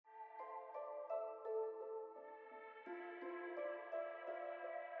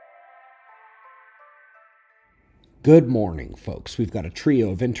Good morning, folks. We've got a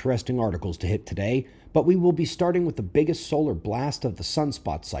trio of interesting articles to hit today, but we will be starting with the biggest solar blast of the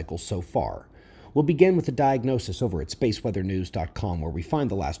sunspot cycle so far. We'll begin with a diagnosis over at spaceweathernews.com, where we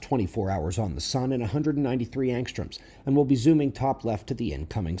find the last 24 hours on the sun in 193 angstroms, and we'll be zooming top left to the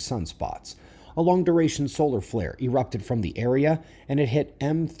incoming sunspots. A long-duration solar flare erupted from the area, and it hit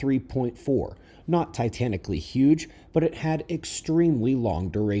M3.4. Not titanically huge, but it had extremely long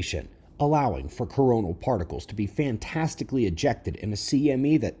duration, allowing for coronal particles to be fantastically ejected in a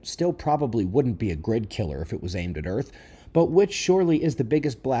CME that still probably wouldn't be a grid killer if it was aimed at Earth, but which surely is the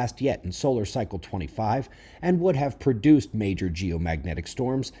biggest blast yet in solar cycle 25 and would have produced major geomagnetic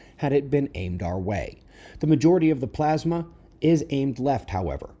storms had it been aimed our way. The majority of the plasma is aimed left,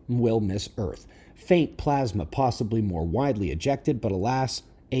 however, and will miss Earth. Faint plasma possibly more widely ejected, but alas,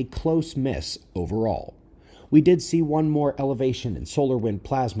 a close miss overall. We did see one more elevation in solar wind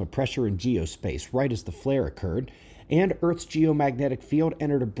plasma pressure in geospace right as the flare occurred, and Earth's geomagnetic field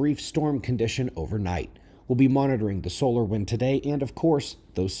entered a brief storm condition overnight. We'll be monitoring the solar wind today and, of course,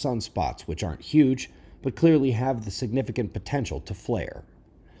 those sunspots, which aren't huge, but clearly have the significant potential to flare.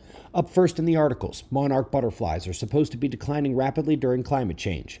 Up first in the articles, monarch butterflies are supposed to be declining rapidly during climate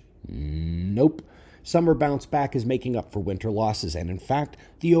change. Nope. Summer bounce back is making up for winter losses, and in fact,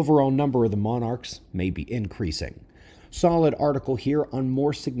 the overall number of the monarchs may be increasing. Solid article here on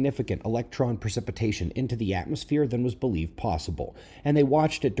more significant electron precipitation into the atmosphere than was believed possible, and they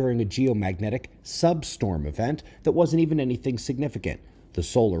watched it during a geomagnetic substorm event that wasn't even anything significant. The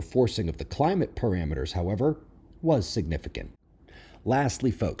solar forcing of the climate parameters, however, was significant.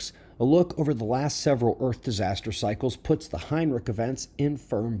 Lastly, folks, a look over the last several Earth disaster cycles puts the Heinrich events in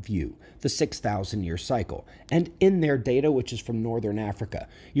firm view, the 6,000-year cycle. And in their data, which is from Northern Africa,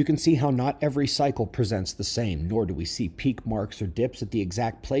 you can see how not every cycle presents the same, nor do we see peak marks or dips at the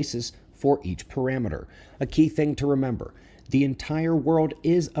exact places for each parameter. A key thing to remember, the entire world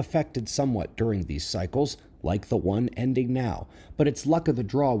is affected somewhat during these cycles, like the one ending now, but it's luck of the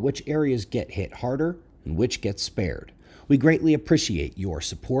draw which areas get hit harder and which get spared. We greatly appreciate your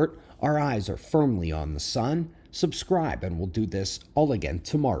support. Our eyes are firmly on the sun. Subscribe, and we'll do this all again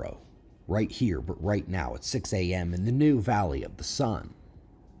tomorrow. Right here, but right now at 6 a.m. in the new Valley of the Sun.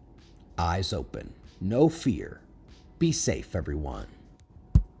 Eyes open. No fear. Be safe, everyone.